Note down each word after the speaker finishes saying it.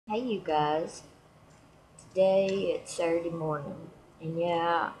Hey you guys, today it's Saturday morning, and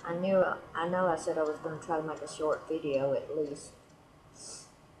yeah, I know I said I was going to try to make a short video at least,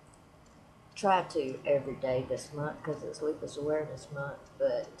 try to every day this month because it's Lupus Awareness Month,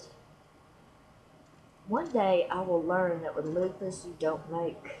 but one day I will learn that with lupus you don't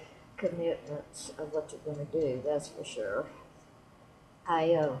make commitments of what you're going to do, that's for sure.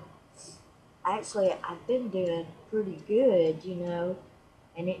 I, actually I've been doing pretty good,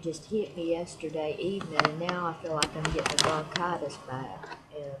 and it just hit me yesterday evening, and now I feel like I'm getting the bronchitis back,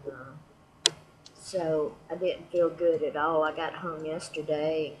 and so I didn't feel good at all. I got home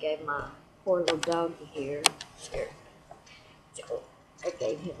yesterday and gave my poor little doggy here, I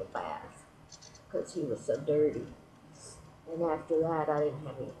gave him a bath because he was so dirty, and after that I didn't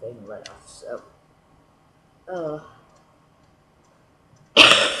have anything left, so, uh,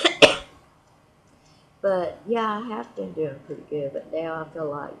 but yeah, I have been doing pretty good, but now I feel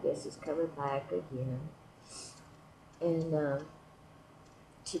like this is coming back again, and,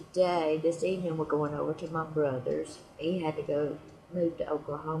 today, this evening, we're going over to my brother's. He had to go move to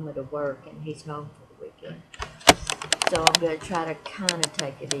Oklahoma to work, and he's home for the weekend. So I'm going to try to kind of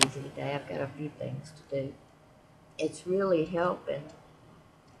take it easy today. I've got a few things to do. It's really helping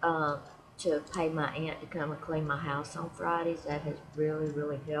to pay my aunt to come and clean my house on Fridays. That has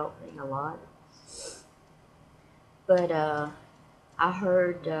really helped me a lot. But I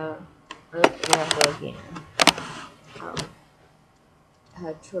heard, oh, there I go again.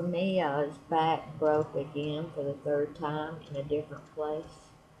 Tremia is back broke again for the third time in a different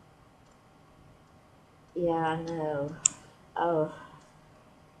place. Yeah, I know. Oh,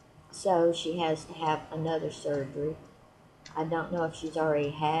 so she has to have another surgery. I don't know if she's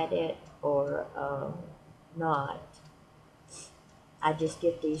already had it or not. I just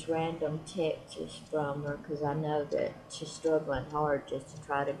get these random texts from her because I know that she's struggling hard just to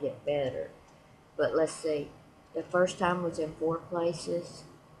try to get better. But let's see. The first time was in 4 places,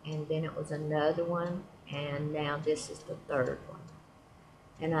 and then it was another one, and now this is the third one.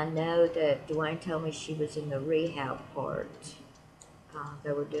 And I know that Dwayne told me she was in the rehab part.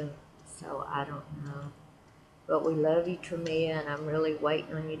 They were doing, so I don't know. But we love you, Tremia, and I'm really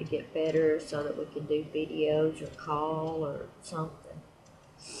waiting on you to get better so that we can do videos or call or something.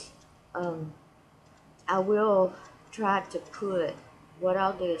 I will try to put, what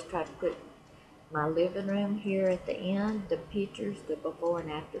I'll do is try to put my living room here at the end, the pictures, the before and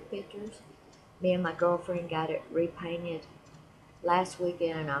after pictures. Me and my girlfriend got it repainted last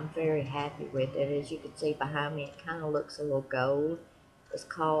weekend, and I'm very happy with it. As you can see behind me, it kind of looks a little gold. It's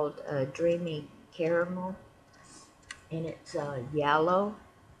called Dreamy Caramel, and it's yellow,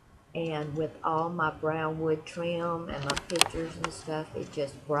 and with all my brown wood trim and my pictures and stuff, it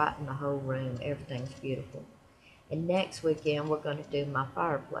just brightened the whole room. Everything's beautiful. And next weekend we're going to do my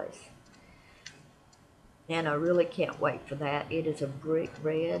fireplace, and I really can't wait for that. It is a brick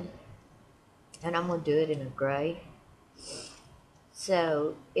red, and I'm going to do it in a gray.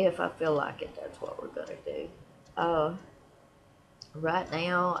 So if I feel like it, that's what we're going to do. Right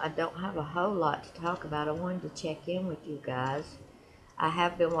now, I don't have a whole lot to talk about. I wanted to check in with you guys. I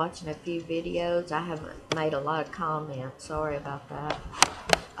have been watching a few videos. I haven't made a lot of comments. Sorry about that.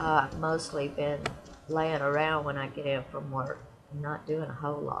 I've mostly been laying around when I get in from work. I'm not doing a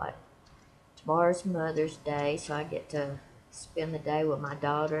whole lot. Tomorrow's Mother's Day, so I get to spend the day with my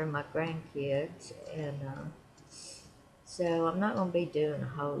daughter and my grandkids. And so I'm not going to be doing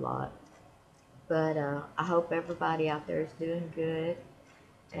a whole lot. But I hope everybody out there is doing good.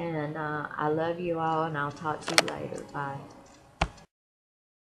 And I love you all, and I'll talk to you later. Bye.